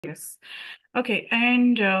Yes. Okay.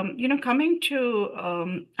 And, coming to,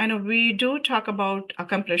 I know we do talk about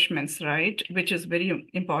accomplishments, right? Which is very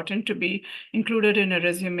important to be included in a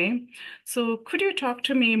resume. So could you talk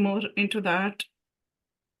to me more into that?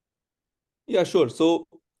 Yeah, sure. So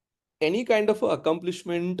any kind of a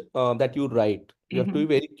accomplishment that you write, you have to Mm-hmm.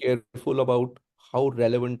 be very careful about how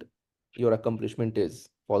relevant your accomplishment is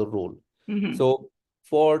for the role. Mm-hmm. So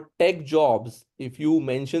for tech jobs, if you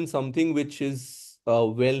mention something which is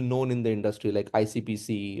well known in the industry, like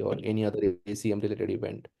ICPC or any other ACM related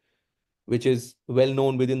event, which is well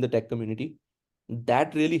known within the tech community,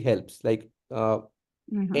 that really helps. Like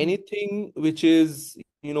Mm-hmm. anything which is,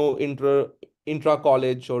 intra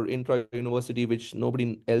college or intra university, which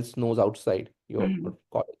nobody else knows outside your Mm-hmm.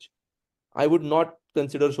 college, I would not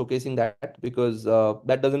consider showcasing that, because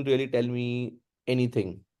that doesn't really tell me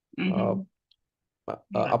anything. uh, Mm-hmm. Right.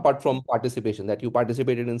 Apart from participation, that you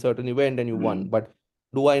participated in certain event and you won, Mm-hmm. but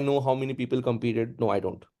do I know how many people competed? No, I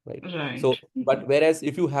don't, right? Right. So but whereas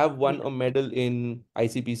if you have Yeah. won a medal in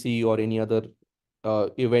ICPC or any other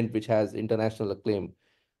event which has international acclaim,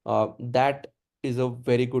 that is a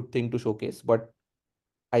very good thing to showcase. But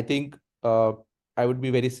I think I would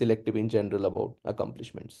be very selective in general about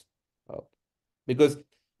accomplishments, uh, because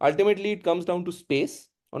ultimately it comes down to space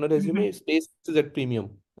on a Mm-hmm. resume. Space is at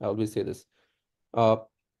premium. I always say this. Uh,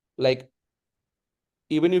 like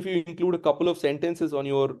even if you include a couple of sentences on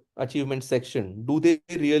your achievement section, do they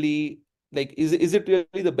really, like, is it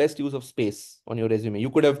really the best use of space on your resume? You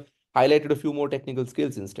could have highlighted a few more technical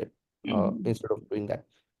skills Mm-hmm. instead of doing that.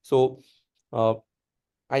 So uh,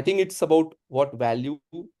 I think it's about what value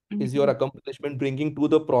is your Mm-hmm. accomplishment bringing to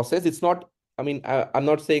the process. It's not, I mean, I'm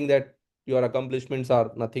not saying that your accomplishments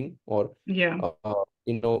are nothing, or Yeah.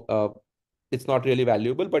 it's not really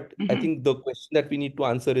valuable. But I Mm-hmm. think the question that we need to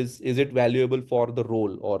answer is it valuable for the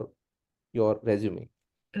role or your resume?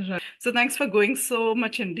 Right. So thanks for going so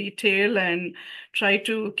much in detail and try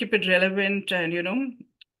to keep it relevant and,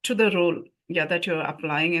 to the role, yeah, that you're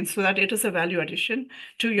applying, and so that it is a value addition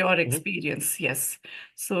to your Mhm. experience. Yes.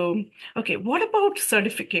 So, okay, what about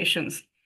certifications?